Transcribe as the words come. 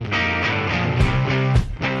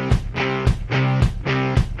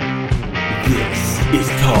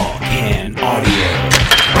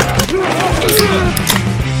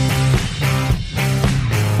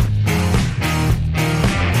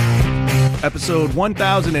episode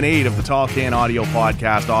 1008 of the Tall Can Audio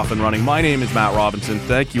Podcast off and running. My name is Matt Robinson.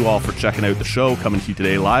 Thank you all for checking out the show, coming to you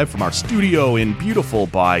today live from our studio in beautiful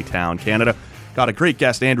Bytown, Canada. Got a great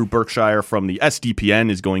guest, Andrew Berkshire from the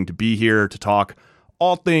SDPN is going to be here to talk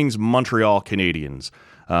all things Montreal Canadiens.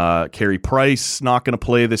 Carey Price not going to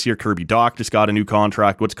play this year. Kirby Dach just got a new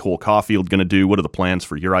contract. What's Cole Caulfield going to do? What are the plans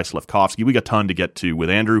for Juraj Slafkovsky? We got a ton to get to with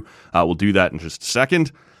Andrew. We'll do that in just a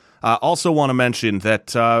second. Also want to mention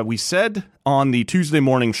that we said on the Tuesday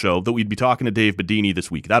morning show that we'd be talking to Dave Bedini this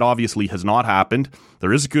week. That obviously has not happened.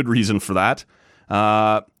 There is a good reason for that.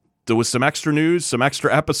 There was some extra news, some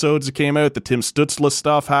extra episodes that came out. The Tim Stützle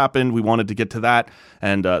stuff happened. We wanted to get to that.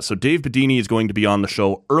 And so Dave Bedini is going to be on the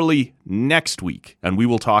show early next week. And we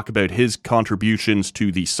will talk about his contributions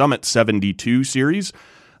to the Summit 72 series.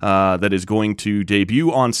 That is going to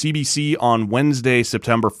debut on CBC on Wednesday,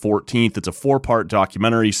 September 14th. It's a 4-part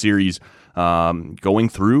documentary series going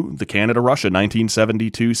through the Canada-Russia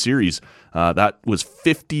 1972 series. That was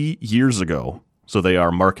 50 years ago, so they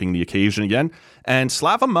are marking the occasion again. And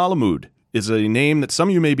Slava Malamud is a name that some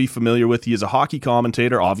of you may be familiar with. He is a hockey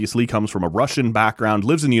commentator, obviously comes from a Russian background,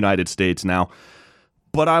 lives in the United States now.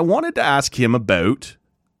 But I wanted to ask him about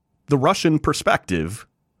the Russian perspective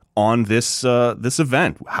on this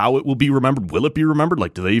event, how it will be remembered. Will it be remembered?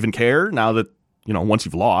 Like, do they even care now that, you know, once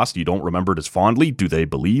you've lost, you don't remember it as fondly? Do they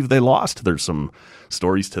believe they lost? There's some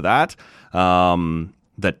stories to that,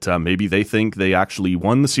 maybe they think they actually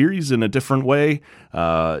won the series in a different way.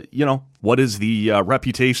 What is the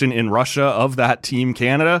reputation in Russia of that Team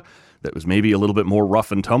Canada that was maybe a little bit more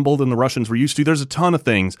rough and tumble than the Russians were used to? There's a ton of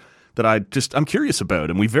things that I'm curious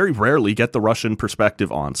about, and we very rarely get the Russian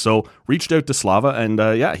perspective on. So reached out to Slava, and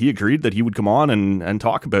he agreed that he would come on and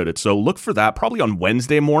talk about it. So look for that probably on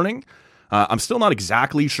Wednesday morning. I'm still not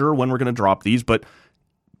exactly sure when we're going to drop these, but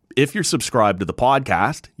if you're subscribed to the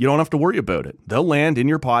podcast, you don't have to worry about it. They'll land in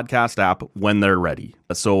your podcast app when they're ready.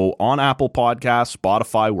 So on Apple Podcasts,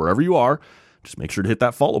 Spotify, wherever you are, just make sure to hit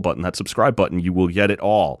that follow button, that subscribe button. You will get it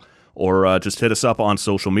all. Or just hit us up on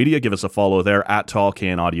social media. Give us a follow there at Tall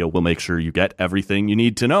Can Audio. We'll make sure you get everything you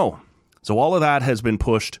need to know. So all of that has been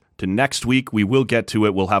pushed to next week. We will get to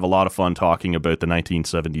it. We'll have a lot of fun talking about the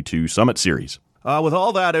 1972 Summit Series. With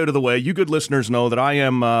all that out of the way, you good listeners know that I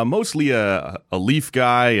am mostly a Leaf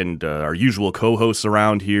guy, and our usual co-hosts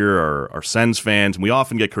around here are Sens fans, and we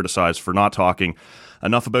often get criticized for not talking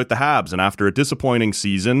enough about the Habs. And after a disappointing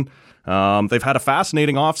season, they've had a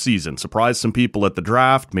fascinating offseason, surprised some people at the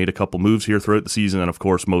draft, made a couple moves here throughout the season, and of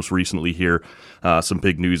course, most recently here, some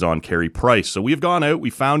big news on Carey Price. So we've gone out, we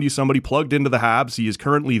found you somebody plugged into the Habs. He is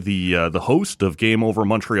currently the host of Game Over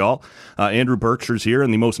Montreal. Andrew Berkshire's here,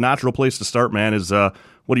 and the most natural place to start, man, is what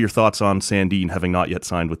are your thoughts on Sandin having not yet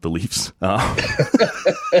signed with the Leafs?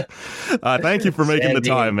 Thank you for making the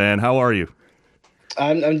time, man. How are you?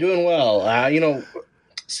 I'm doing well.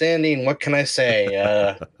 Sandin, what can I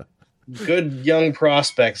say? Good young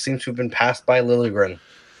prospect, seems to have been passed by Liljegren.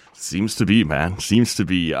 Seems to be, man. Seems to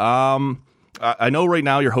be. I know right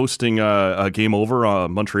now you're hosting a Game Over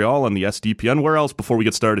Montreal on the SDPN. Where else, before we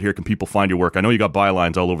get started here, can people find your work? I know you got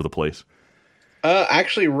bylines all over the place.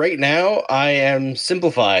 Actually, right now, I am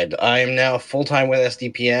simplified. I am now full-time with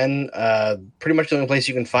SDPN. Pretty much the only place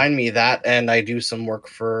you can find me, that, and I do some work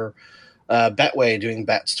for Betway, doing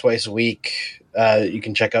bets twice a week. You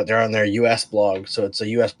can check out there on their US blog. So it's a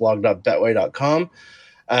usblog.betway.com.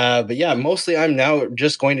 But yeah, mostly I'm now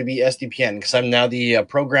just going to be SDPN because I'm now the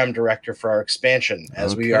program director for our expansion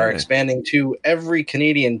as we are expanding to every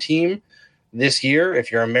Canadian team this year. If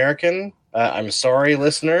you're American, I'm sorry,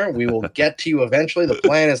 listener. We will get to you eventually. The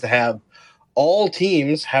plan is to have all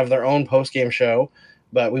teams have their own post-game show,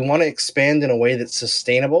 but we want to expand in a way that's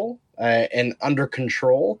sustainable and under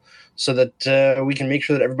control, so that we can make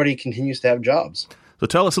sure that everybody continues to have jobs. So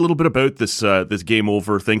tell us a little bit about this Game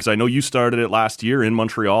Over thing, because I know you started it last year in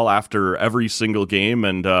Montreal after every single game,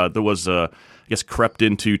 and there was, crept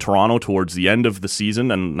into Toronto towards the end of the season,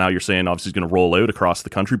 and now you're saying obviously it's going to roll out across the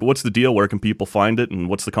country. But what's the deal? Where can people find it, and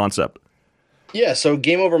what's the concept? Yeah, so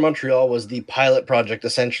Game Over Montreal was the pilot project,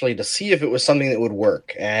 essentially, to see if it was something that would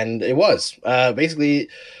work, and it was. Basically,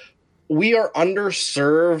 we are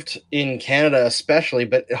underserved in Canada especially,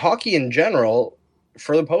 but hockey in general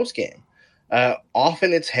for the postgame.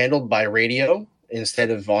 Often it's handled by radio instead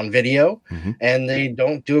of on video, and they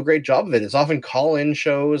don't do a great job of it. It's often call-in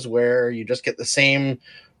shows where you just get the same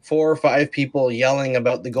 4 or 5 people yelling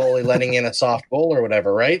about the goalie letting in a soft goal or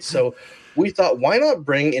whatever, right? So we thought, why not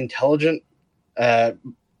bring intelligent,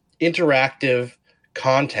 interactive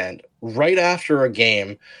content right after a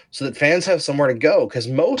game so that fans have somewhere to go? Because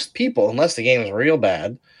most people, unless the game is real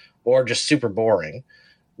bad or just super boring,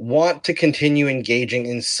 want to continue engaging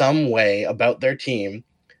in some way about their team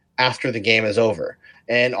after the game is over.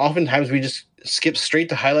 And oftentimes we just skip straight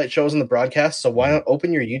to highlight shows in the broadcast. So why not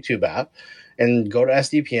open your YouTube app and go to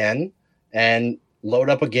SDPN and load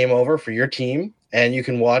up a game over for your team, and you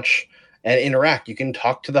can watch and interact. You can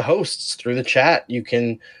talk to the hosts through the chat. You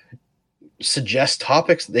can suggest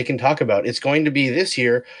topics that they can talk about. It's going to be this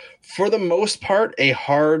year, for the most part, a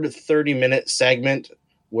hard 30-minute segment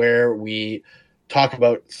where we talk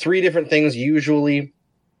about 3 different things usually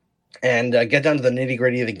and get down to the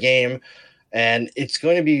nitty-gritty of the game. And it's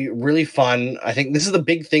going to be really fun. I think this is the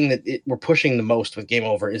big thing that we're pushing the most with Game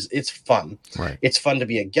Over is it's fun. Right. It's fun to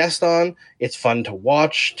be a guest on. It's fun to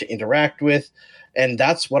watch, to interact with. And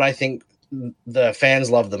that's what I think the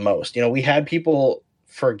fans love the most. You know, we had people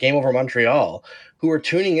for Game Over Montreal who were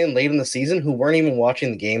tuning in late in the season who weren't even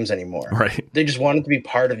watching the games anymore. Right. They just wanted to be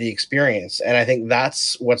part of the experience. And I think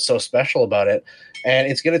that's what's so special about it.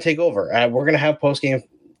 And it's going to take over. We're going to have post-game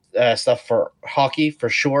stuff for hockey for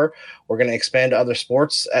sure. We're going to expand to other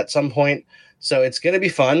sports at some point. So it's going to be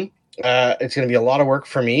fun. It's going to be a lot of work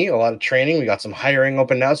for me, a lot of training. We got some hiring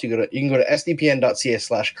open now. So you can go to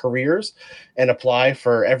sdpn.ca/careers and apply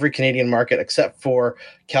for every Canadian market except for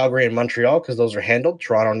Calgary and Montreal, because those are handled.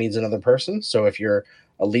 Toronto needs another person. So if you're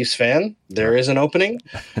a Leafs fan, there is an opening.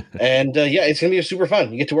 And it's going to be super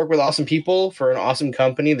fun. You get to work with awesome people for an awesome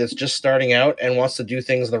company that's just starting out and wants to do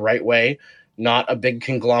things the right way, not a big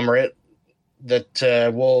conglomerate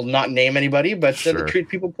that will not name anybody, but that treat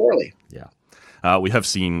people poorly. Yeah. We have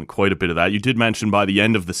seen quite a bit of that. You did mention by the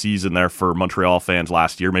end of the season there for Montreal fans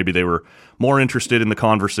last year, maybe they were more interested in the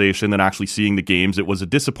conversation than actually seeing the games. It was a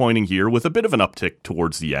disappointing year with a bit of an uptick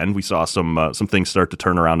towards the end. We saw some things start to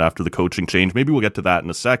turn around after the coaching change. Maybe we'll get to that in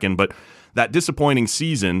a second, but that disappointing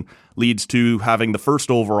season leads to having the first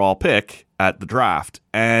overall pick at the draft.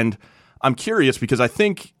 And I'm curious because I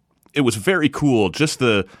think it was very cool, just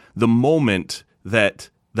the moment that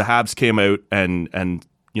the Habs came out and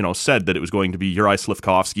said that it was going to be Juraj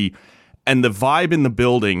Slafkovsky, and the vibe in the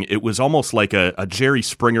building, it was almost like a Jerry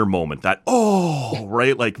Springer moment. That,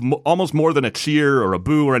 right? Like almost more than a cheer or a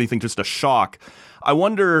boo or anything, just a shock. I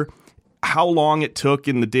wonder how long it took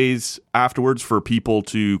in the days afterwards for people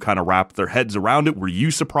to kind of wrap their heads around it. Were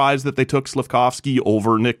you surprised that they took Slafkovsky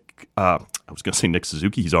over Nick? I was going to say Nick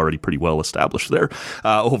Suzuki. He's already pretty well established there.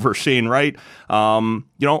 Over Shane Wright.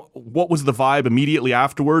 What was the vibe immediately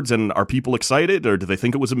afterwards? And are people excited, or do they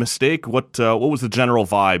think it was a mistake? What was the general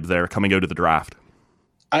vibe there coming out of the draft?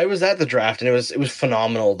 I was at the draft, and it was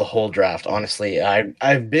phenomenal. The whole draft, honestly.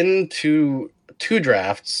 I've been to 2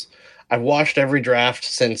 drafts. I've watched every draft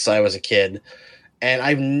since I was a kid, and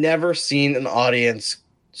I've never seen an audience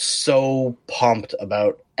so pumped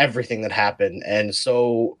about everything that happened and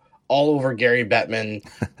so all over Gary Bettman,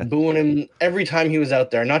 booing him every time he was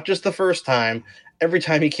out there. Not just the first time. Every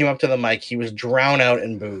time he came up to the mic, he was drowned out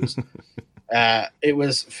in boos. It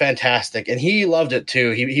was fantastic, and he loved it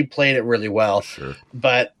too. He played it really well. Sure.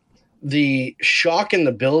 But the shock in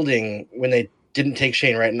the building when they didn't take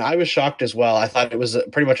Shane Wright, and I was shocked as well. I thought it was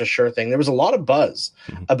pretty much a sure thing. There was a lot of buzz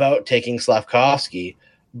about taking Slafkovsky,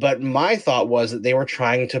 but my thought was that they were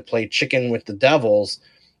trying to play chicken with the Devils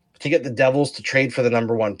to get the Devils to trade for the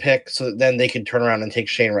number 1 pick so that then they could turn around and take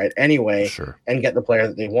Shane Wright anyway. Sure. And get the player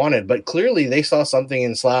that they wanted. But clearly they saw something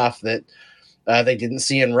in Slav that they didn't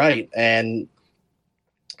see in Wright, and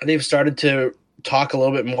they've started to talk a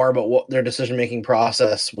little bit more about what their decision-making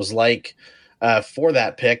process was like for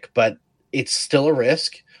that pick, but it's still a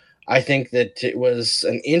risk. I think that it was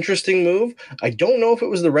an interesting move. I don't know if it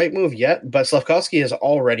was the right move yet, but Slafkovsky has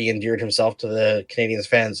already endeared himself to the Canadiens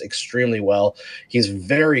fans extremely well. He's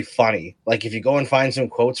very funny. Like, if you go and find some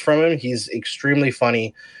quotes from him, he's extremely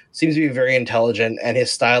funny, seems to be very intelligent, and his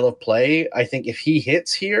style of play, I think if he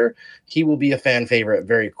hits here, he will be a fan favorite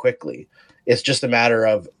very quickly. It's just a matter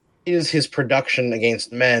of, is his production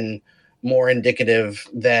against men more indicative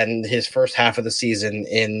than his first half of the season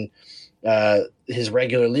in his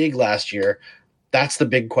regular league last year? That's the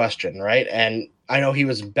big question, right? And I know he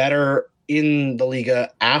was better in the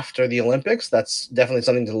Liga after the Olympics. That's definitely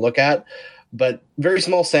something to look at, but very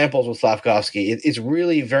small samples with Slafkovsky. It's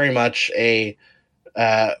really very much it's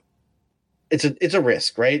a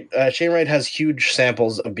risk, right? Shane Wright has huge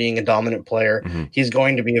samples of being a dominant player. Mm-hmm. He's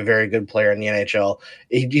going to be a very good player in the NHL.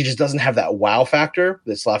 He just doesn't have that wow factor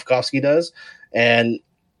that Slafkovsky does, and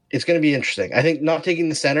it's going to be interesting. I think not taking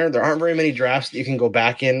the center, there aren't very many drafts that you can go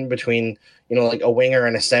back in between, like a winger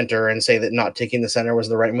and a center and say that not taking the center was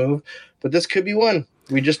the right move. But this could be one.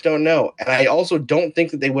 We just don't know. And I also don't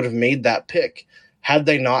think that they would have made that pick had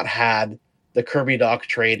they not had the Kirby Dach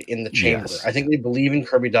trade in the chamber. Yes. I think they believe in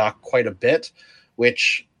Kirby Dach quite a bit,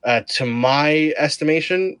 which to my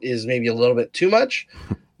estimation, is maybe a little bit too much.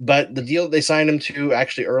 But the deal that they signed him to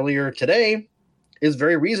actually earlier today is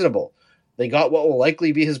very reasonable. They got what will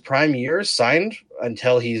likely be his prime years signed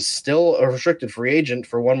until he's still a restricted free agent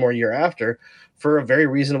for one more year after, for a very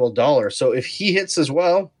reasonable dollar. So if he hits as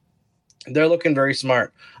well, they're looking very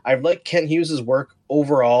smart. I've liked Kent Hughes' work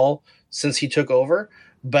overall since he took over,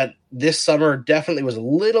 but this summer definitely was a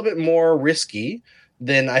little bit more risky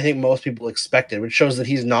than I think most people expected, which shows that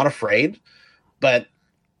he's not afraid, but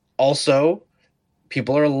also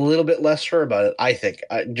people are a little bit less sure about it, I think.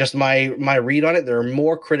 Just my read on it, there are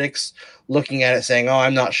more critics looking at it saying, oh,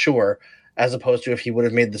 I'm not sure, as opposed to if he would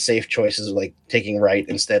have made the safe choices of like taking Wright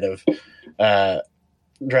instead of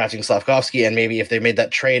drafting Slavkovsky, and maybe if they made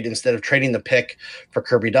that trade, instead of trading the pick for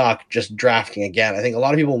Kirby Dach, just drafting again. I think a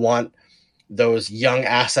lot of people want those young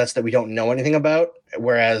assets that we don't know anything about,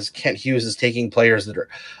 whereas Kent Hughes is taking players that are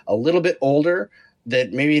a little bit older,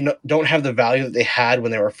 that maybe don't have the value that they had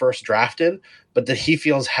when they were first drafted, but that he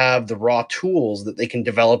feels have the raw tools that they can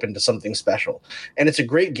develop into something special. And it's a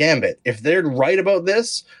great gambit. If they're right about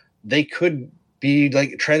this, they could be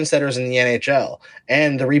like trendsetters in the NHL,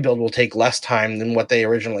 and the rebuild will take less time than what they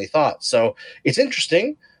originally thought. So it's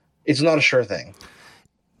interesting. It's not a sure thing.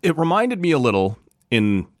 It reminded me a little,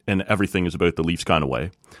 and everything is about the Leafs kind of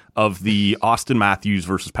way, of the Austin Matthews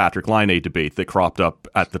versus Patrik Laine debate that cropped up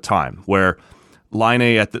at the time, where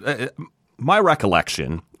Laine, at the my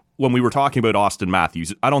recollection, when we were talking about Austin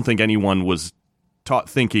Matthews, I don't think anyone was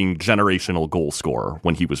thinking generational goal scorer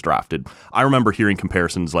when he was drafted. I remember hearing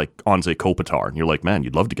comparisons like Anze Kopitar, and you're like, man,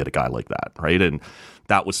 you'd love to get a guy like that, right? And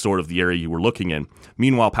that was sort of the area you were looking in.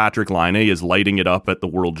 Meanwhile, Patrik Laine is lighting it up at the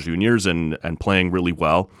World Juniors and playing really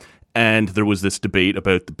well. And there was this debate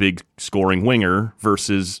about the big scoring winger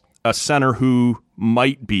versus a center who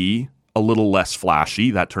might be a little less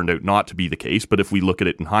flashy. That turned out not to be the case, but if we look at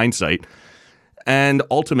it in hindsight, and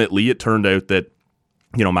ultimately it turned out that,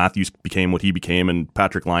 you know, Matthews became what he became, and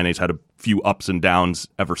Patrik Laine's had a few ups and downs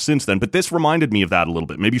ever since then. But this reminded me of that a little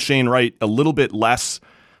bit. Maybe Shane Wright, a little bit less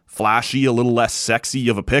flashy, a little less sexy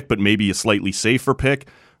of a pick, but maybe a slightly safer pick,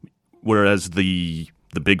 whereas the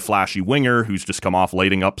big flashy winger who's just come off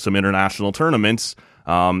lighting up some international tournaments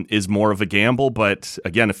is more of a gamble. But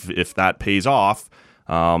again, if that pays off,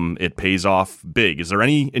 it pays off big. Is there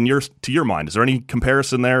any, to your mind, is there any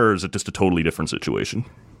comparison there, or is it just a totally different situation?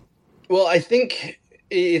 Well, I think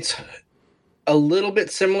it's a little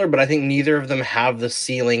bit similar, but I think neither of them have the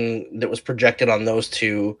ceiling that was projected on those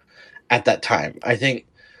two at that time. I think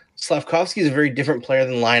Slavkovsky is a very different player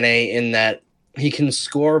than Laine in that he can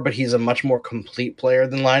score, but he's a much more complete player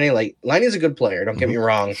than Laine. Like, Laine is a good player, don't get me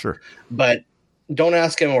wrong. Sure. But don't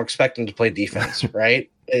ask him or expect him to play defense,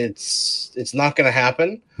 right? It's not going to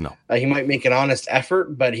happen. No. He might make an honest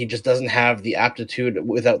effort, but he just doesn't have the aptitude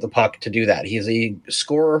without the puck to do that. He's a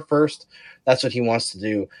scorer first. That's what he wants to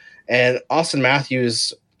do. And Austin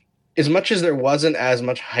Matthews, as much as there wasn't as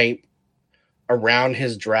much hype around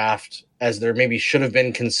his draft as there maybe should have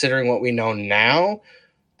been, considering what we know now,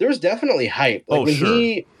 there was definitely hype. Like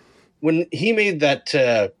when he made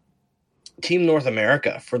that Team North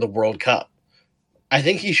America for the World Cup, I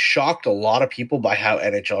think he shocked a lot of people by how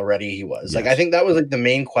NHL ready he was. Yes. Like, I think that was like the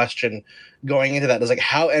main question going into that, is like,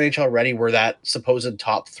 how NHL ready were that supposed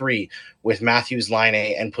top three with Matthews,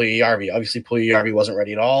 Laine, and Puljujarvi. Obviously, Puljujarvi wasn't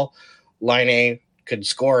ready at all. Laine could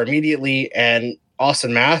score immediately, and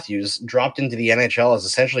Austin Matthews dropped into the NHL as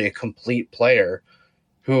essentially a complete player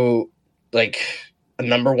who, like, a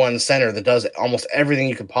number one center that does almost everything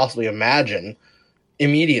you could possibly imagine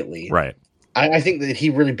immediately. Right. I think that he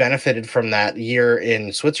really benefited from that year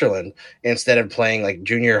in Switzerland. Instead of playing like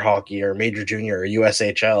junior hockey or major junior or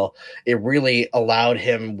USHL, it really allowed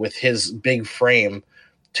him, with his big frame,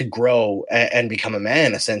 to grow and become a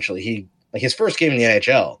man. Essentially, his first game in the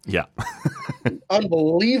NHL. Yeah,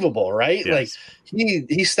 unbelievable, right? Yes. Like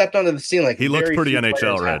he stepped onto the scene like he looked pretty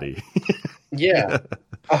NHL ready. Yeah,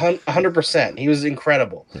 100%. He was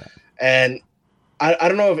incredible, and I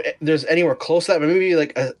don't know if there's anywhere close to that, but maybe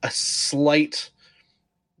like a slight,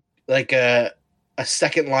 like a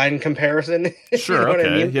second line comparison. Sure. You know okay.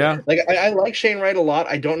 what I mean? Yeah. Like I like Shane Wright a lot.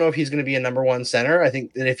 I don't know if he's going to be a number one center. I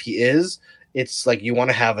think that if he is, it's like you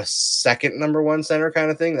want to have a second number one center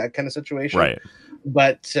kind of thing, that kind of situation. Right.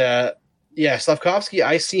 But yeah, Slavkovsky,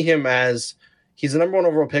 I see him as he's the number one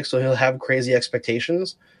overall pick, so he'll have crazy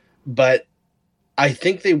expectations. But I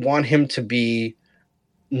think they want him to be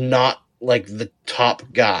not like the top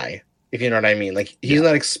guy, if you know what I mean. Like, he's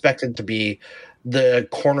not expected to be the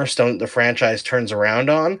cornerstone that the franchise turns around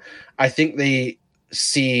on. I think they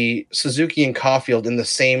see Suzuki and Caulfield in the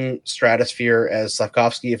same stratosphere as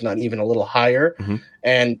Slavkovsky, if not even a little higher. Mm-hmm.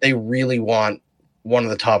 And they really want one of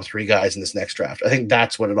the top 3 guys in this next draft. I think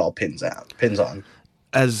that's what it all pins on.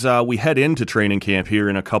 As we head into training camp here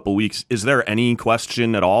in a couple weeks, is there any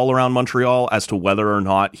question at all around Montreal as to whether or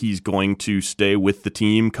not he's going to stay with the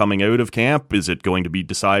team coming out of camp? Is it going to be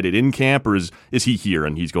decided in camp, or is he here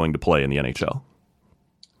and he's going to play in the NHL?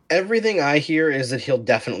 Everything I hear is that he'll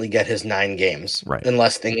definitely get his 9 games, right,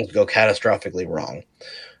 unless things go catastrophically wrong.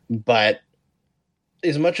 But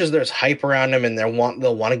as much as there's hype around him and they'll want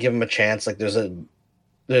to give him a chance, like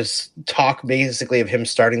there's talk basically of him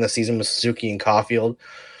starting the season with Suzuki and Caulfield,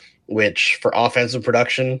 which for offensive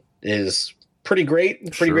production is pretty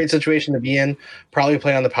great, great situation to be in. Probably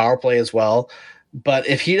play on the power play as well. But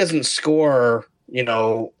if he doesn't score,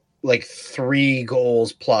 like 3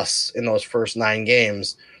 goals plus in those first 9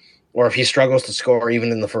 games, or if he struggles to score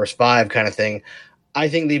even in the first 5 kind of thing, I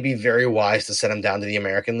think they'd be very wise to send him down to the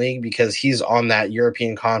American League because he's on that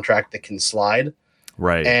European contract that can slide.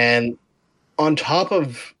 Right. And on top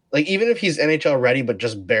of, like, even if he's NHL ready, but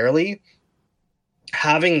just barely,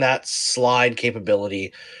 having that slide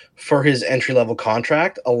capability for his entry-level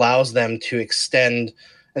contract allows them to extend,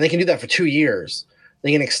 and they can do that for 2 years.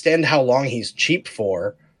 They can extend how long he's cheap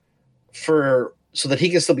for so that he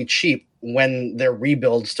can still be cheap when their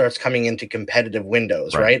rebuild starts coming into competitive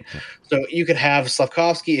windows, right? So you could have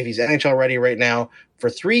Slavkovsky, if he's NHL ready right now,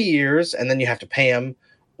 for 3 years, and then you have to pay him,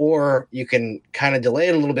 or you can kind of delay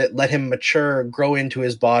it a little bit, let him mature, grow into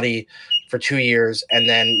his body for 2 years, and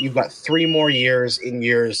then you've got 3 more years in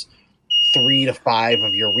years 3 to 5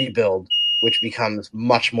 of your rebuild, which becomes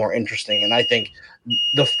much more interesting, and I think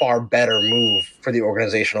the far better move for the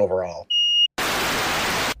organization overall.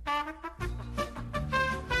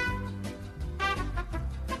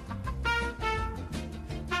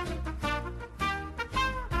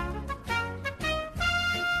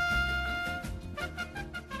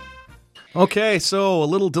 Okay, so a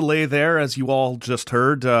little delay there, as you all just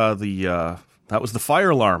heard. That was the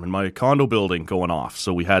fire alarm in my condo building going off,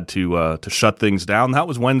 so we had to shut things down. That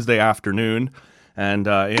was Wednesday afternoon, and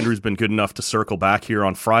Andrew's been good enough to circle back here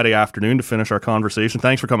on Friday afternoon to finish our conversation.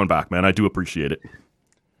 Thanks for coming back, man. I do appreciate it.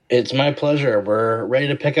 It's my pleasure. We're ready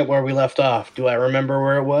to pick up where we left off. Do I remember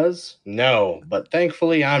where it was? No, but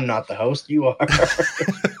thankfully I'm not the host. You are.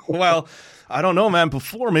 Well, I don't know, man.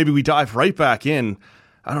 Before maybe we dive right back in,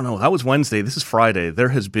 I don't know. That was Wednesday. This is Friday. There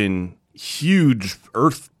has been huge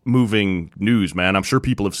earth-moving news, man. I'm sure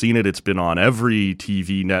people have seen it. It's been on every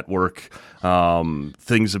TV network.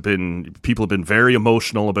 People have been very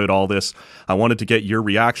emotional about all this. I wanted to get your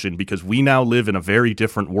reaction because we now live in a very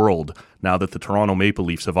different world now that the Toronto Maple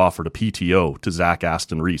Leafs have offered a PTO to Zach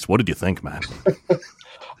Aston Reese. What did you think, man?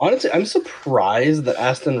 Honestly, I'm surprised that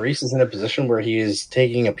Aston Reese is in a position where he is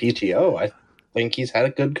taking a PTO. I think he's had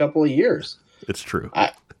a good couple of years. It's true.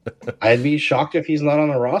 I'd be shocked if he's not on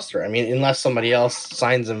the roster. I mean, unless somebody else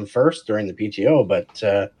signs him first during the PTO. But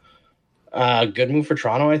good move for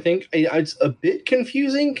Toronto, I think. It's a bit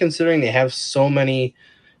confusing considering they have so many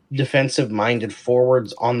defensive-minded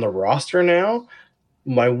forwards on the roster now.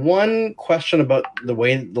 My one question about the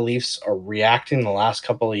way the Leafs are reacting the last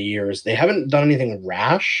couple of years, they haven't done anything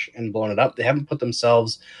rash and blown it up. They haven't put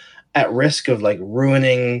themselves at risk of like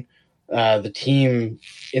ruining the team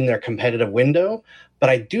in their competitive window. But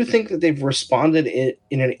I do think that they've responded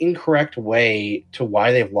in an incorrect way to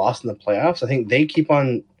why they've lost in the playoffs. I think they keep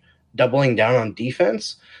on doubling down on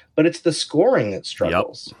defense, but it's the scoring that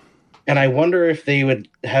struggles. Yep. And I wonder if they would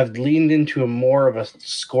have leaned into more of a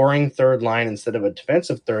scoring third line instead of a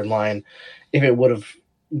defensive third line, if it would have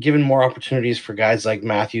given more opportunities for guys like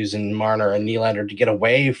Matthews and Marner and Nylander to get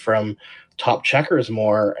away from top checkers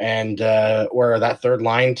more, and or that third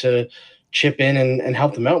line to chip in and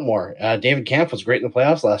help them out more. David Kampf was great in the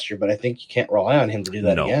playoffs last year, but I think you can't rely on him to do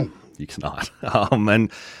that again. You cannot.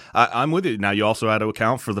 And I'm with you. Now, you also had to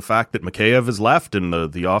account for the fact that Mikheyev has left and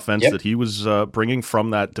the offense that he was bringing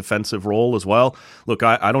from that defensive role as well. Look,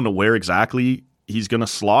 I don't know where exactly he's going to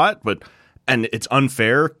slot, and it's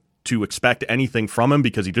unfair to expect anything from him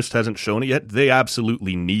because he just hasn't shown it yet. They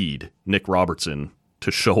absolutely need Nick Robertson to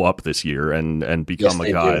show up this year and become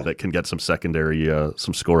a guy that can get some secondary,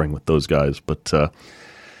 some scoring with those guys. But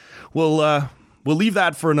we'll leave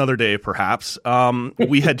that for another day, perhaps.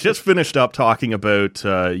 We had just finished up talking about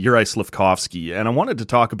Yuri Slavkovsky, and I wanted to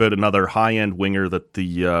talk about another high-end winger that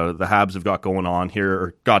the Habs have got going on here,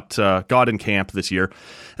 or got in camp this year,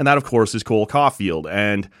 and that, of course, is Cole Caulfield.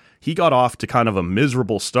 And he got off to kind of a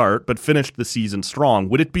miserable start, but finished the season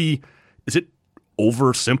strong. Is it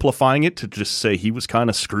oversimplifying it to just say he was kind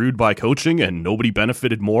of screwed by coaching and nobody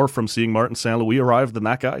benefited more from seeing Martin St. Louis arrive than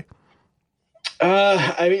that guy?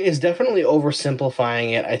 I mean, it's definitely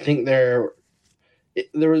oversimplifying it. I think there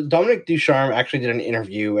was Dominic Ducharme actually did an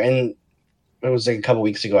interview, and it was like a couple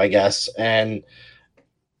weeks ago, I guess. And,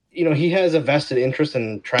 he has a vested interest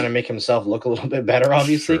in trying to make himself look a little bit better,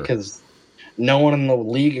 obviously, because no one in the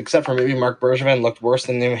league, except for maybe Mark Bergevin, looked worse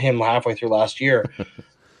than him halfway through last year.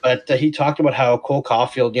 But he talked about how Cole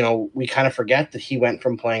Caulfield, we kind of forget that he went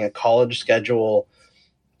from playing a college schedule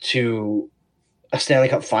to a Stanley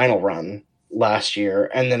Cup final run last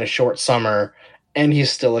year, and then a short summer, and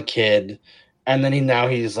he's still a kid. And then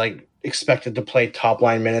he's like expected to play top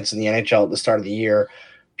line minutes in the NHL at the start of the year.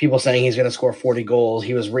 People saying he's going to score 40 goals.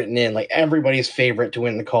 He was written in like everybody's favorite to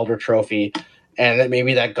win the Calder Trophy. And that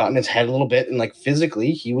maybe that got in his head a little bit. And like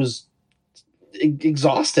physically, he was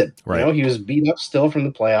exhausted. Right. He was beat up still from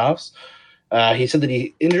the playoffs. He said that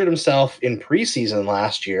he injured himself in preseason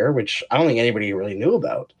last year, which I don't think anybody really knew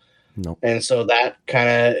about. No. And so that kind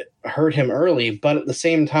of hurt him early. But at the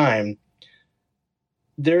same time,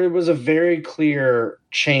 there was a very clear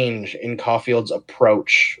change in Caulfield's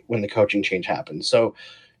approach when the coaching change happened. So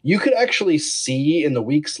you could actually see in the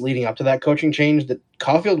weeks leading up to that coaching change that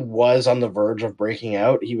Caulfield was on the verge of breaking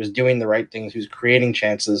out. He was doing the right things. He was creating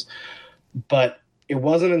chances. But it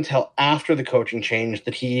wasn't until after the coaching change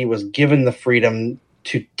that he was given the freedom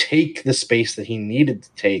to take the space that he needed to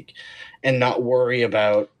take and not worry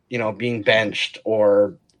about, being benched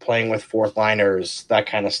or playing with fourth liners, that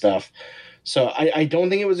kind of stuff. So I don't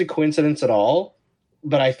think it was a coincidence at all,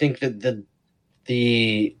 but I think that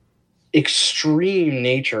the extreme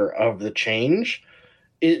nature of the change,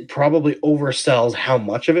 it probably oversells how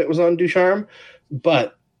much of it was on Ducharme.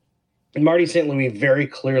 But Marty St. Louis very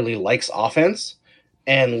clearly likes offense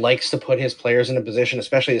and likes to put his players in a position,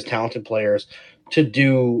 especially his talented players, to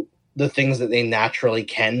do the things that they naturally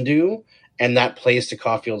can do, and that plays to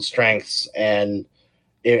Caulfield's strengths. And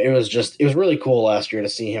it was really cool last year to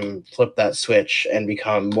see him flip that switch and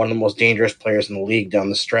become one of the most dangerous players in the league down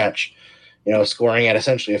the stretch, scoring at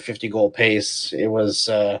essentially a 50-goal pace. It was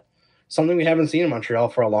something we haven't seen in Montreal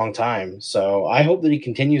for a long time. So I hope that he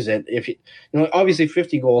continues it. Obviously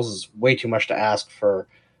 50 goals is way too much to ask for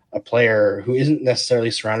a player who isn't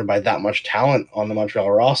necessarily surrounded by that much talent on the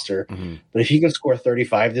Montreal roster. Mm-hmm. But if he can score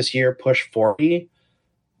 35 this year, push 40,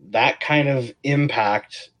 that kind of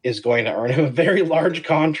impact is going to earn him a very large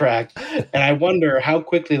contract. And I wonder how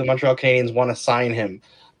quickly the Montreal Canadiens want to sign him,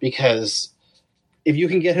 because if you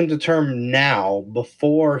can get him to term now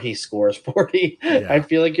before he scores 40, I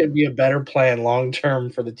feel like it'd be a better plan long-term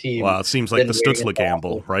for the team. Well, it seems like the Stützle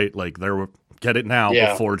gamble, right? Like get it now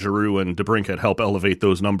before Giroux and DeBrincat help elevate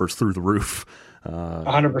those numbers through the roof.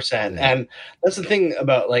 100%. And that's the thing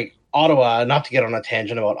about like Ottawa, not to get on a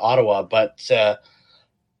tangent about Ottawa, but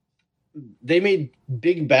they made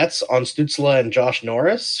big bets on Stützle and Josh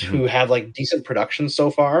Norris, who have like decent production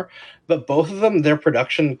so far, but both of them, their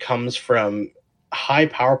production comes from high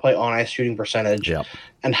power play on ice shooting percentage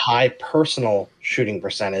and high personal shooting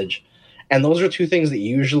percentage. And those are two things that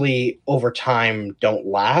usually over time don't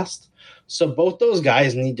last. So both those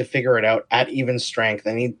guys need to figure it out at even strength.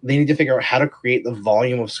 They need to figure out how to create the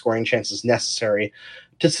volume of scoring chances necessary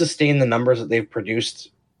to sustain the numbers that they've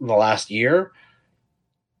produced the last year.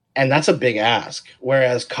 And that's a big ask,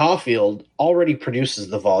 whereas Caulfield already produces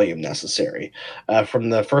the volume necessary. From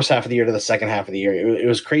the first half of the year to the second half of the year, it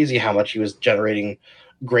was crazy how much he was generating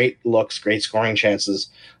great looks, great scoring chances.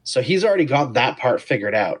 So he's already got that part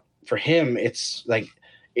figured out. For him, it's like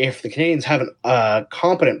if the Canadiens have a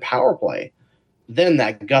competent power play, then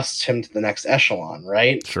that gusts him to the next echelon,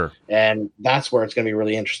 right? Sure. And that's where it's going to be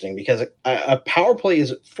really interesting, because a power play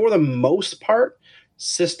is, for the most part,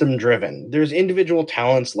 system driven. There's individual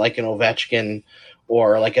talents like an Ovechkin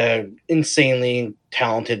or like a insanely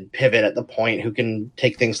talented pivot at the point who can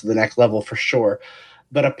take things to the next level for sure.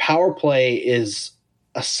 But a power play is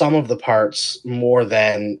a sum of the parts more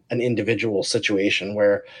than an individual situation,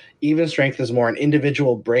 where even strength is more an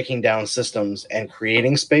individual breaking down systems and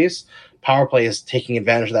creating space. Power play is taking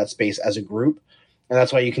advantage of that space as a group. And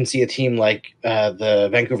that's why you can see a team like the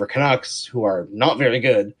Vancouver Canucks, who are not very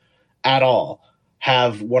good at all,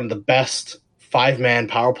 have one of the best 5-man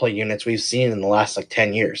power play units we've seen in the last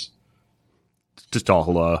 10 years. Just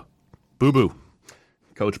all boo-boo.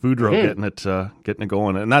 Coach Boudreau getting it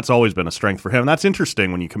going. And that's always been a strength for him. That's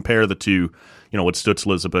interesting when you compare the two, what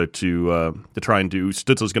Stützle is about to try and do.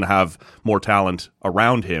 Stützle's going to have more talent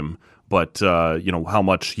around him, but how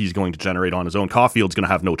much he's going to generate on his own. Caulfield's going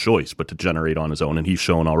to have no choice but to generate on his own, and he's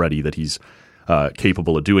shown already that he's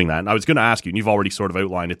capable of doing that. And I was going to ask you, and you've already sort of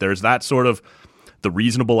outlined it, there's that sort of the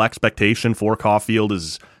reasonable expectation for Caulfield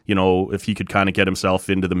is, if he could kind of get himself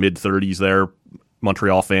into the mid-30s there,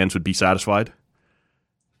 Montreal fans would be satisfied?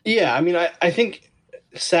 Yeah, I mean, I think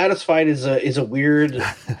satisfied is a weird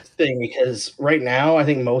thing, because right now I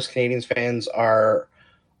think most Canadiens fans are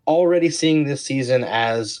already seeing this season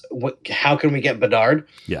as how can we get Bedard,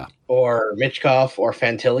 or Michkov or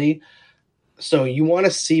Fantilli. So you want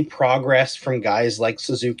to see progress from guys like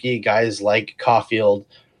Suzuki, guys like Caulfield,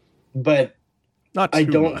 but not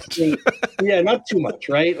too much. Not too much,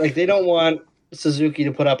 right? Like, they don't want Suzuki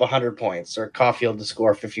to put up 100 points or Caulfield to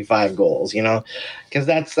score 55 goals, because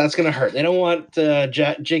that's going to hurt. They don't want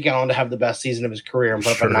Jake Allen to have the best season of his career and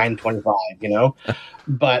put up a 925,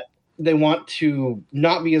 but they want to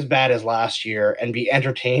not be as bad as last year and be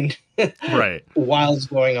entertained right while it's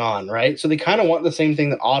going on, right? So they kind of want the same thing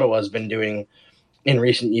that Ottawa's been doing in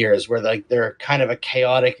recent years, where they're kind of a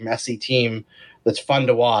chaotic, messy team that's fun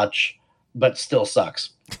to watch but still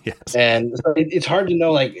sucks. Yes. And so it's hard to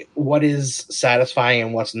know what is satisfying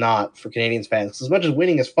and what's not for Canadiens fans. As much as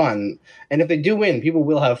winning is fun, and if they do win, people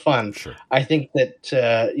will have fun. Sure. I think that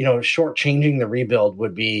shortchanging the rebuild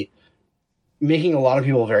would be making a lot of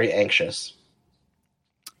people very anxious.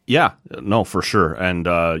 Yeah, no, for sure. And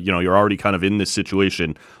you're already kind of in this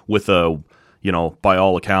situation with by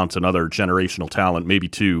all accounts, another generational talent, maybe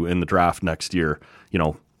two in the draft next year.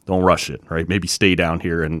 Don't rush it, right? Maybe stay down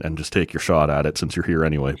here and just take your shot at it since you're here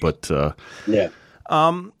anyway. But yeah.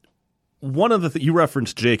 One of the you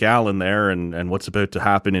referenced Jake Allen there and what's about to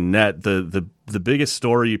happen in net. The biggest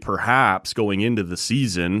story perhaps going into the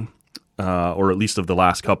season, or at least of the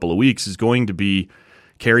last couple of weeks, is going to be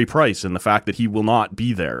Carey Price and the fact that he will not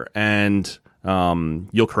be there. And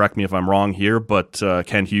you'll correct me if I'm wrong here, but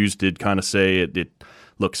Ken Hughes did kind of say it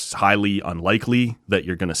looks highly unlikely that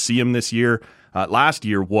you're going to see him this year. Last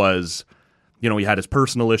year was, he had his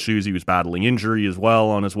personal issues. He was battling injury as well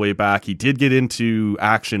on his way back. He did get into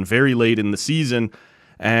action very late in the season,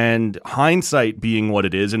 and hindsight being what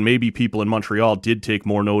it is, and maybe people in Montreal did take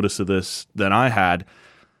more notice of this than I had,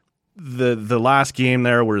 the last game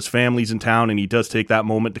there where his family's in town and he does take that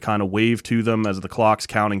moment to kind of wave to them as the clock's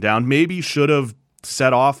counting down, maybe should have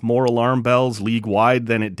set off more alarm bells league-wide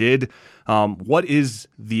than it did. What is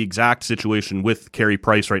the exact situation with Carey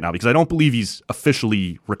Price right now? Because I don't believe he's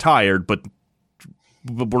officially retired, but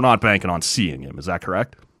we're not banking on seeing him. Is that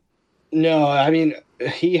correct? No, I mean,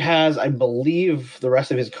 he has, I believe, the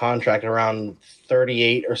rest of his contract around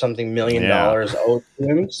 $38 or something million owed to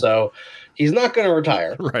him. So he's not going to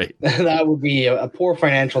retire. Right. That would be a poor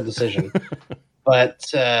financial decision.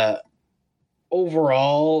 But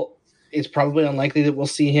overall, it's probably unlikely that we'll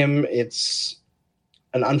see him. It's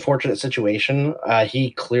an unfortunate situation.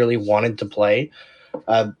 He clearly wanted to play.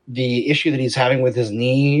 The issue that he's having with his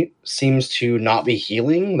knee seems to not be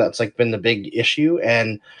healing. That's been the big issue.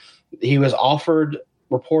 And he was offered,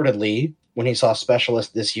 reportedly, when he saw a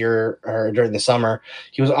specialist this year or during the summer,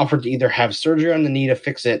 he was offered to either have surgery on the knee to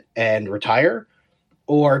fix it and retire,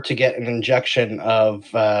 or to get an injection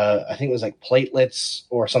of, I think it was platelets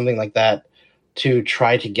or something like that, to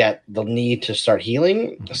try to get the knee to start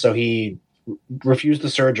healing. So he refused the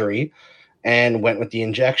surgery and went with the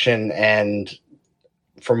injection. And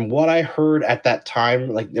from what I heard at that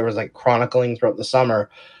time, there was chronicling throughout the summer,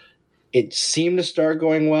 it seemed to start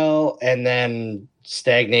going well and then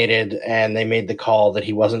stagnated, and they made the call that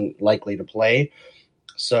he wasn't likely to play.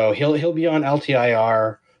 So he'll be on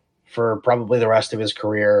LTIR for probably the rest of his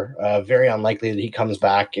career. Very unlikely that he comes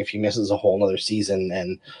back if he misses a whole nother season.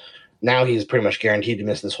 And now he's pretty much guaranteed to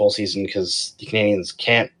miss this whole season because the Canadiens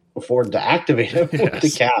can't afford to activate him with the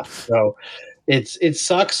cap. So it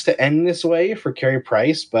sucks to end this way for Carey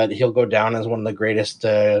Price, but he'll go down as one of the greatest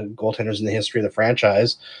goaltenders in the history of the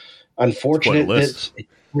franchise. Unfortunate that his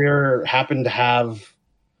career happened to have,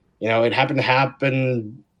 it happened to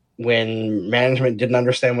happen when management didn't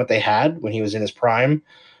understand what they had when he was in his prime.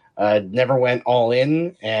 Never went all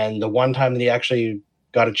in, and the one time that he actually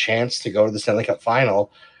got a chance to go to the Stanley Cup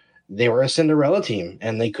final, they were a Cinderella team,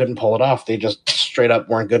 and they couldn't pull it off. They just straight up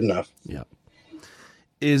weren't good enough. Yeah.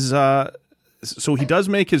 So he does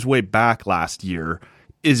make his way back last year.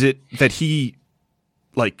 Is it that he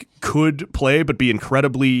could play but be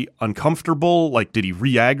incredibly uncomfortable? Did he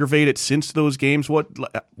re-aggravate it since those games?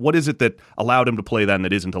 What is it that allowed him to play then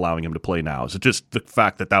that isn't allowing him to play now? Is it just the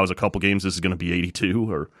fact that was a couple games, this is going to be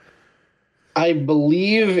 82, or? I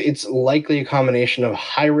believe it's likely a combination of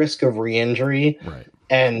high risk of re-injury, right,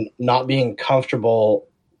 and not being comfortable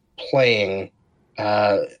playing,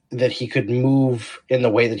 that he could move in the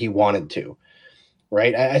way that he wanted to.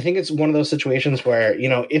 Right. I think it's one of those situations where,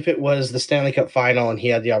 if it was the Stanley Cup final and he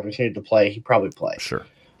had the opportunity to play, he'd probably play. Sure.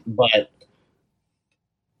 But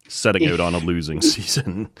setting out on a losing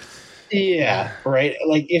season. Yeah, right.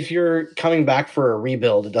 Like if you're coming back for a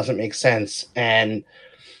rebuild, it doesn't make sense. And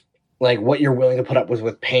like what you're willing to put up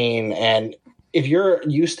with pain. And if you're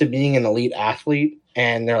used to being an elite athlete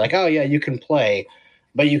and they're like, oh yeah, you can play,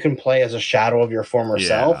 but you can play as a shadow of your former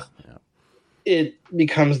self, it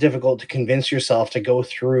becomes difficult to convince yourself to go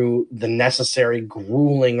through the necessary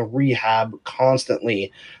grueling rehab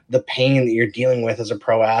constantly, the pain that you're dealing with as a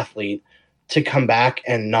pro athlete, to come back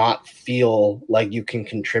and not feel like you can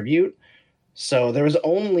contribute. So there was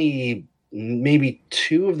only maybe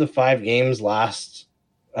 2 of the 5 games last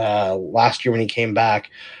year when he came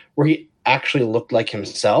back where he actually looked like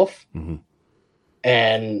himself. Mm-hmm.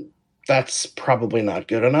 And that's probably not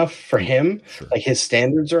good enough for him. Sure. Like his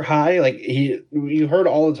standards are high. Like you heard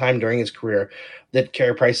all the time during his career that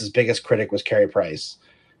Carey Price's biggest critic was Carey Price,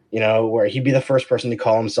 where he'd be the first person to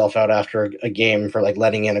call himself out after a game for like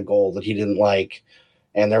letting in a goal that he didn't like.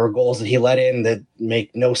 And there were goals that he let in that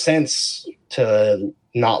make no sense to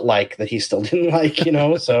not like, that he still didn't like,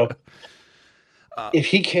 so if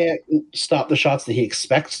he can't stop the shots that he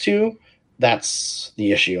expects to, that's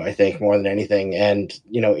the issue, I think, more than anything. And,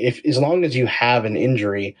 if as long as you have an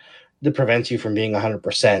injury that prevents you from being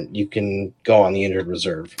 100%, you can go on the injured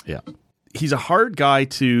reserve. Yeah. He's a hard guy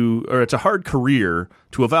it's a hard career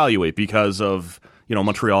to evaluate because of,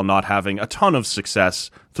 Montreal not having a ton of success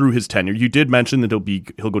through his tenure. You did mention that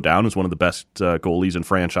he'll go down as one of the best goalies in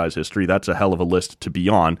franchise history. That's a hell of a list to be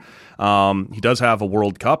on. He does have a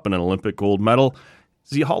World Cup and an Olympic gold medal.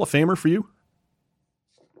 Is he a Hall of Famer for you?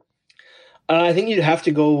 I think you'd have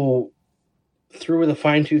to go through with a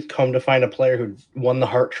fine-tooth comb to find a player who won the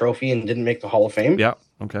Hart Trophy and didn't make the Hall of Fame. Yeah,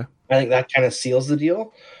 okay. I think that kind of seals the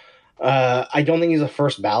deal. I don't think he's a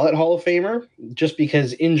first ballot Hall of Famer, just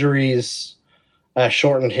because injuries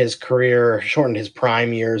shortened his career, shortened his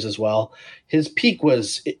prime years as well. His peak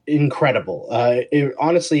was incredible.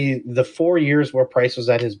 Honestly, the 4 years where Price was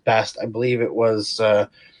at his best, I believe it was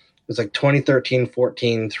like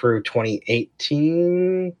 2013-14 through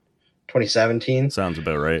 2018. 2017. Sounds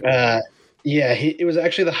about right. It was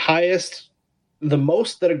actually the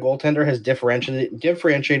most that a goaltender has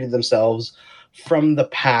differentiated themselves from the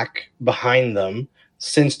pack behind them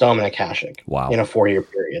since Dominik Hasek. Wow. In a 4-year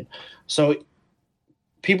period. So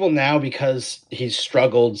people now, because he's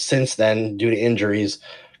struggled since then due to injuries,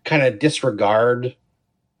 kind of disregard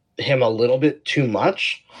him a little bit too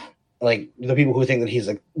much. Like the people who think that he's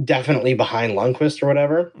like definitely behind Lundqvist or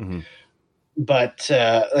whatever. Mm-hmm. But,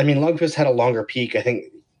 Lundqvist had a longer peak. I think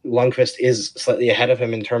Lundqvist is slightly ahead of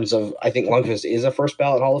him in terms of, I think Lundqvist is a first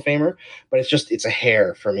ballot Hall of Famer, but it's a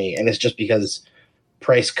hair for me. And it's just because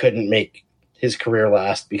Price couldn't make his career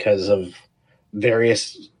last because of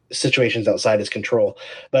various situations outside his control.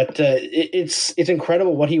 But it's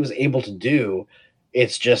incredible what he was able to do.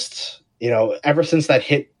 It's just, ever since that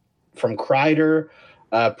hit from Kreider,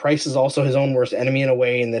 Price is also his own worst enemy in a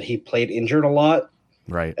way, in that he played injured a lot.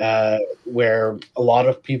 Right. Where a lot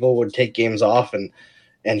of people would take games off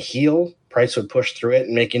and heal. Price would push through it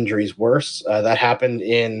and make injuries worse. That happened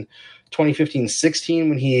in 2015-16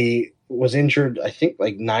 when he was injured, I think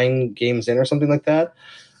like 9 games in or something like that.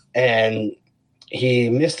 And he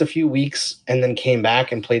missed a few weeks and then came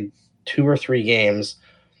back and played 2 or 3 games.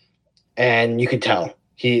 And you could tell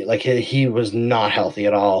he was not healthy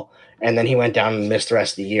at all. And then he went down and missed the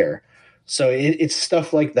rest of the year. So it's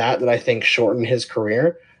stuff like that I think shortened his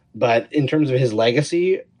career. But in terms of his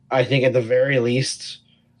legacy, I think at the very least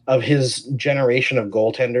of his generation of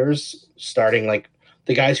goaltenders, starting like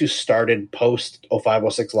the guys who started post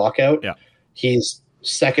 05-06 lockout, he's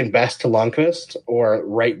second best to Lundqvist, or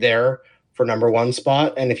right there for number 1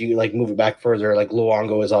 spot. And if you like move it back further, like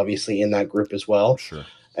Luongo is obviously in that group as well. Sure.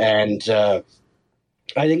 And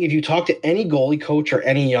I think if you talk to any goalie coach or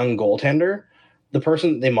any young goaltender, the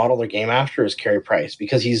person they model their game after is Carey Price,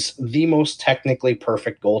 because he's the most technically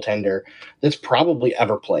perfect goaltender that's probably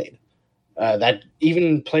ever played. That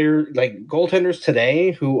even goaltenders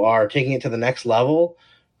today who are taking it to the next level,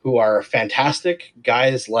 who are fantastic,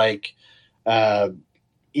 guys like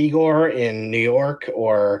Igor in New York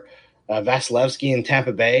or Vasilevsky in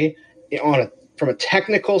Tampa Bay, from a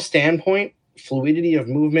technical standpoint, fluidity of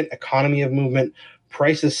movement, economy of movement,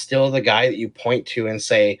 Price is still the guy that you point to and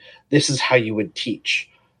say, this is how you would teach,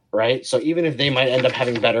 right? So even if they might end up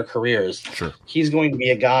having better careers, sure, he's going to be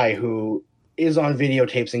a guy who is on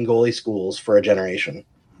videotapes in goalie schools for a generation.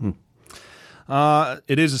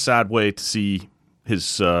 It is a sad way to see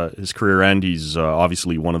his career end. He's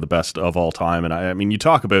obviously one of the best of all time. And I mean, you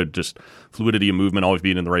talk about just fluidity and movement, always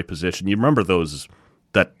being in the right position. You remember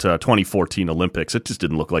that 2014 Olympics, it just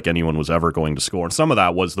didn't look like anyone was ever going to score. And some of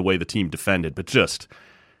that was the way the team defended, but just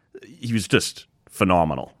he was just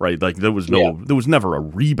phenomenal, right? Like there was never a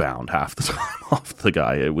rebound half the time off the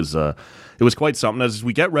guy. It was quite something. As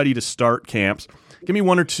we get ready to start camps, give me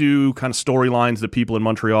one or two kind of storylines that people in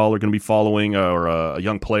Montreal are going to be following, or a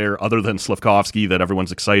young player other than Slafkovsky that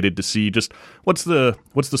everyone's excited to see. Just what's the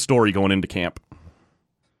story going into camp?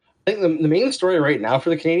 I think the main story right now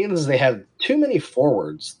for the Canadiens is they have too many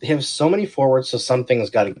forwards. They have so many forwards, so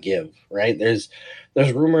something's got to give, right? There's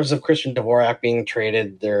rumors of Christian Dvorak being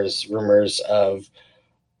traded. There's rumors of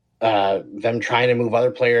them trying to move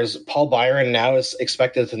other players. Paul Byron now is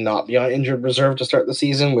expected to not be on injured reserve to start the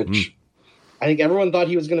season, which I think everyone thought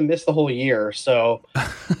he was going to miss the whole year. So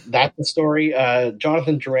that's the story.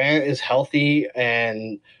 Jonathan Drouin is healthy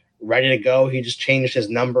and ready to go. He just changed his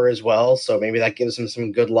number as well, so maybe that gives him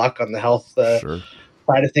some good luck on the health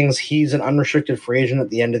side of things. He's an unrestricted free agent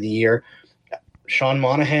at the end of the year. Sean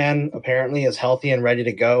Monahan apparently is healthy and ready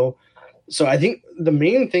to go. So I think the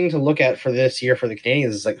main thing to look at for this year for the Canadiens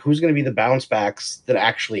is like who's going to be the bounce backs that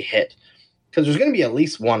actually hit, because there's going to be at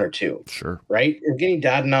least one or two. Sure, right? Evgeny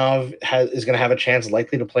Dadonov is going to have a chance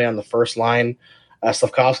likely to play on the first line.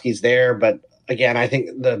 Slafkovsky's there, but again, I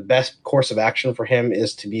think the best course of action for him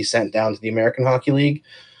is to be sent down to the American Hockey League,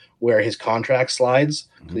 where his contract slides.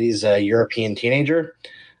 He's a European teenager.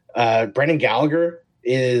 Brendan Gallagher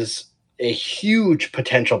is a huge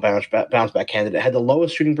potential bounce back candidate. Had the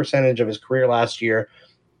lowest shooting percentage of his career last year.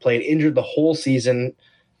 Played injured the whole season.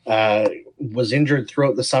 Was injured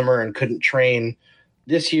throughout the summer and couldn't train.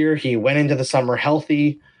 This year, he went into the summer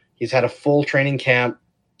healthy. He's had a full training camp.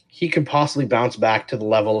 He could possibly bounce back to the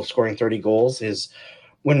level of scoring 30 goals.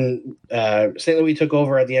 When St. Louis took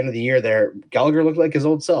over at the end of the year there, Gallagher looked like his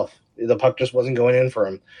old self. The puck just wasn't going in for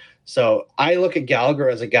him. So I look at Gallagher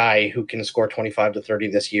as a guy who can score 25 to 30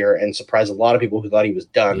 this year and surprise a lot of people who thought he was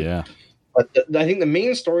done. Yeah. But I think the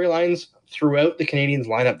main storylines throughout the Canadiens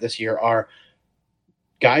lineup this year are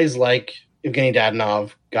guys like Evgeny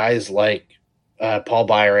Dadonov, guys like Paul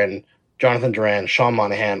Byron, Jonathan Drouin, Sean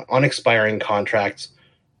Monahan on expiring contracts.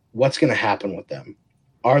 What's going to happen with them?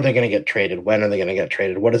 Are they going to get traded? When are they going to get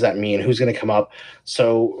traded? What does that mean? Who's going to come up?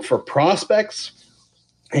 So for prospects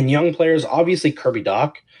and young players, obviously Kirby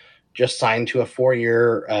Dach just signed to a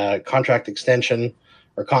 4-year contract extension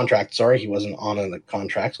or contract. Sorry, he wasn't on a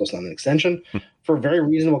contract, so it's not an extension for a very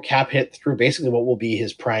reasonable cap hit through basically what will be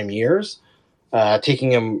his prime years,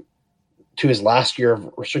 taking him to his last year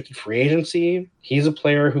of restricted free agency. He's a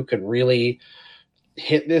player who could really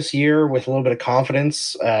hit this year with a little bit of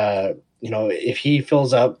confidence. If he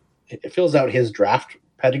fills out his draft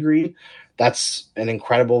pedigree, that's an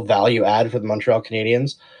incredible value add for the Montreal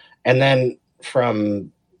Canadiens. And then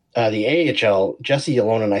from the AHL, Jesse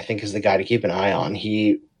Ylonen, I think, is the guy to keep an eye on.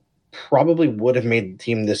 He probably would have made the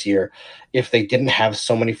team this year if they didn't have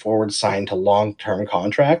so many forwards signed to long-term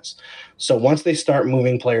contracts. So once they start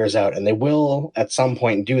moving players out, and they will at some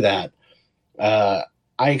point do that, I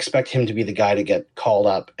expect him to be the guy to get called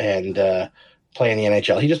up and play in the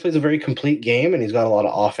NHL. He just plays a very complete game, and he's got a lot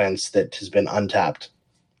of offense that has been untapped.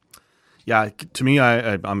 Yeah, to me,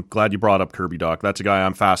 I'm glad you brought up Kirby Dach. That's a guy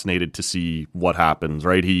I'm fascinated to see what happens,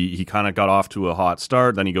 right? He kind of got off to a hot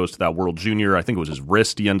start. Then he goes to that World Junior. I think it was his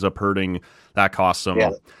wrist he ends up hurting. That costs him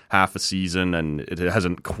half a season, and it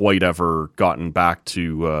hasn't quite ever gotten back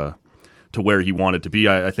to where he wanted to be.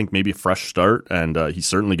 I think maybe a fresh start, and he's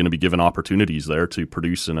certainly going to be given opportunities there to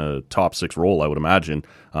produce in a top 6 role, I would imagine.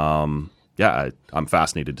 I'm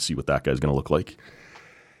fascinated to see what that guy's going to look like.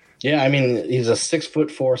 Yeah, I mean, he's a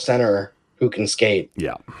 6'4" center who can skate.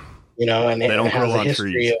 Yeah. And they don't has grow a on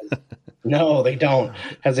history trees. No, they don't.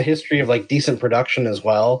 Has a history of like decent production as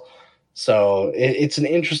well. So it's an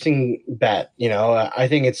interesting bet. I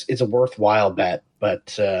think it's a worthwhile bet,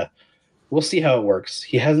 but we'll see how it works.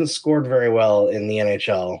 He hasn't scored very well in the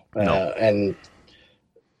NHL, and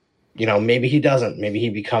maybe he doesn't. Maybe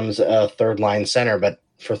he becomes a third line center, but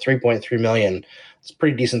for $3.3 million, it's a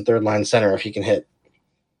pretty decent third line center if he can hit.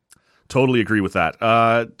 Totally agree with that.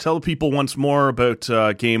 Tell the people once more about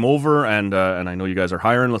Game Over, and I know you guys are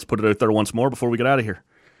hiring. Let's put it out there once more before we get out of here.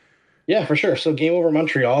 Yeah, for sure. So Game Over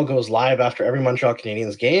Montreal goes live after every Montreal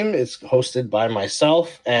Canadiens game. It's hosted by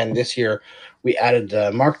myself, and this year we added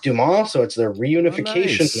Marc Dumas, so it's the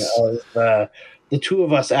reunification of the two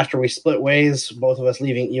of us after we split ways, both of us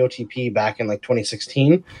leaving EOTP back in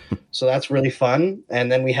 2016. So that's really fun.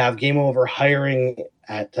 And then we have Game Over hiring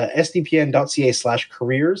at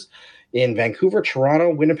sdpn.ca/careers in Vancouver,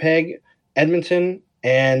 Toronto, Winnipeg, Edmonton,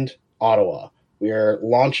 and Ottawa. We are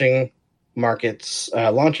launching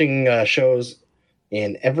shows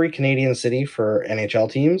in every Canadian city for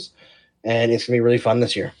NHL teams, and it's going to be really fun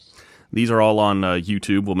this year. These are all on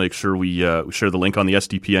YouTube. We'll make sure we share the link on the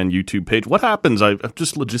SDPN YouTube page. What happens, I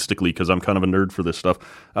just logistically, because I'm kind of a nerd for this stuff,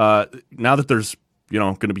 now that there's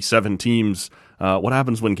going to be 7 teams, what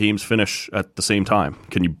happens when games finish at the same time?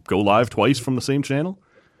 Can you go live twice from the same channel?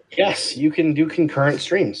 Yes, you can do concurrent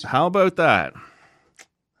streams. How about that?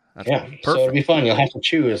 That's perfect. So it'll be fun. You'll have to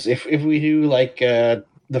choose. If we do like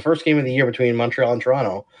the first game of the year between Montreal and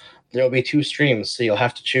Toronto, there will be 2 streams, so you'll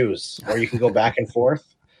have to choose. Or you can go back and forth,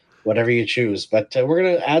 whatever you choose. But we're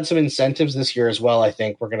going to add some incentives this year as well, I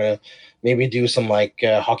think. We're going to maybe do some like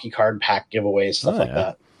hockey card pack giveaways, stuff like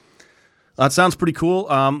that. That sounds pretty cool.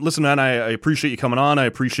 Listen, man, I appreciate you coming on. I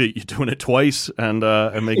appreciate you doing it twice and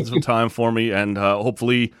making some time for me. And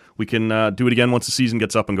hopefully we can do it again once the season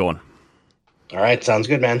gets up and going. All right. Sounds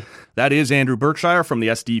good, man. That is Andrew Berkshire from the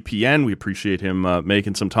SDPN. We appreciate him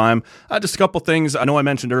making some time. Just a couple things. I know I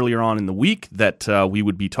mentioned earlier on in the week that we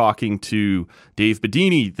would be talking to Dave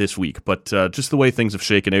Bedini this week, but just the way things have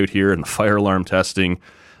shaken out here and the fire alarm testing,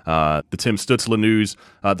 the Tim Stützle news,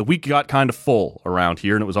 the week got kind of full around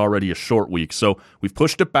here, and it was already a short week. So we've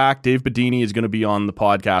pushed it back. Dave Bedini is going to be on the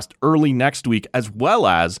podcast early next week, as well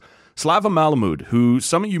as Slava Malamud, who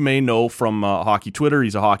some of you may know from hockey Twitter.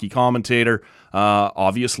 He's a hockey commentator,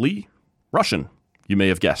 obviously Russian, you may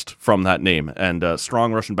have guessed from that name, and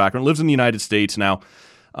strong Russian background, lives in the United States now.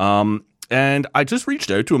 And I just reached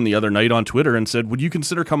out to him the other night on Twitter and said, would you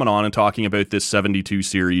consider coming on and talking about this 72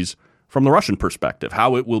 series from the Russian perspective,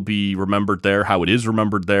 how it will be remembered there, how it is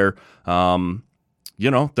remembered there.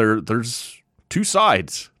 There's 2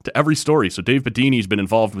 sides to every story. So Dave Bedini's been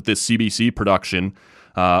involved with this CBC production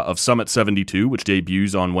of Summit 72, which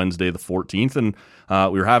debuts on Wednesday the 14th, and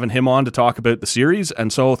we were having him on to talk about the series,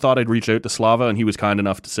 and so thought I'd reach out to Slava, and he was kind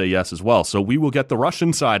enough to say yes as well. So we will get the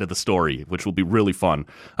Russian side of the story, which will be really fun.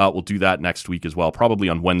 We'll do that next week as well. Probably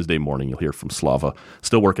on Wednesday morning you'll hear from Slava.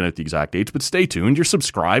 Still working out the exact dates, but stay tuned. You're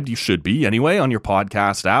subscribed, you should be anyway, on your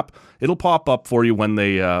podcast app. It'll pop up for you when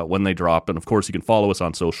they drop, and of course you can follow us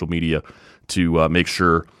on social media to make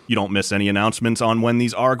sure you don't miss any announcements on when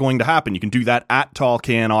these are going to happen. You can do that at Tall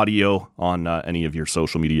Can Audio on any of your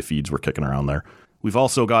social media feeds. We're kicking around there. We've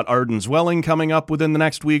also got Arden Zwelling coming up within the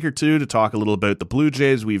next week or two to talk a little about the Blue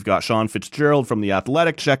Jays. We've got Sean Fitzgerald from The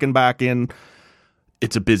Athletic checking back in.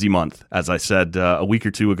 It's a busy month, as I said a week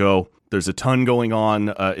or two ago. There's a ton going on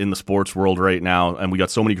in the sports world right now, and we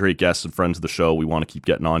got so many great guests and friends of the show. We want to keep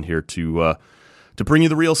getting on here to bring you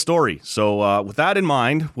the real story. So with that in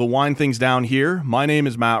mind, we'll wind things down here. My name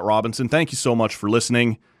is Matt Robinson. Thank you so much for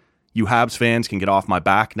listening. You Habs fans can get off my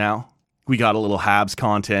back now. We got a little Habs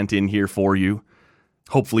content in here for you.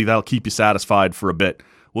 Hopefully that'll keep you satisfied for a bit.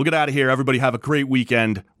 We'll get out of here. Everybody have a great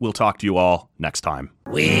weekend. We'll talk to you all next time.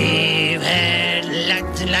 We've had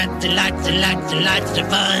lots and lots and lots and lots and lots of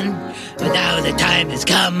fun, but now the time has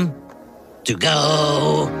come to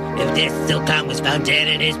go. If this silkcon was found dead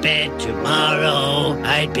in his bed tomorrow,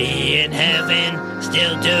 I'd be in heaven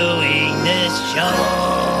still doing this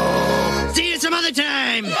show. See you some other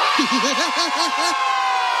time.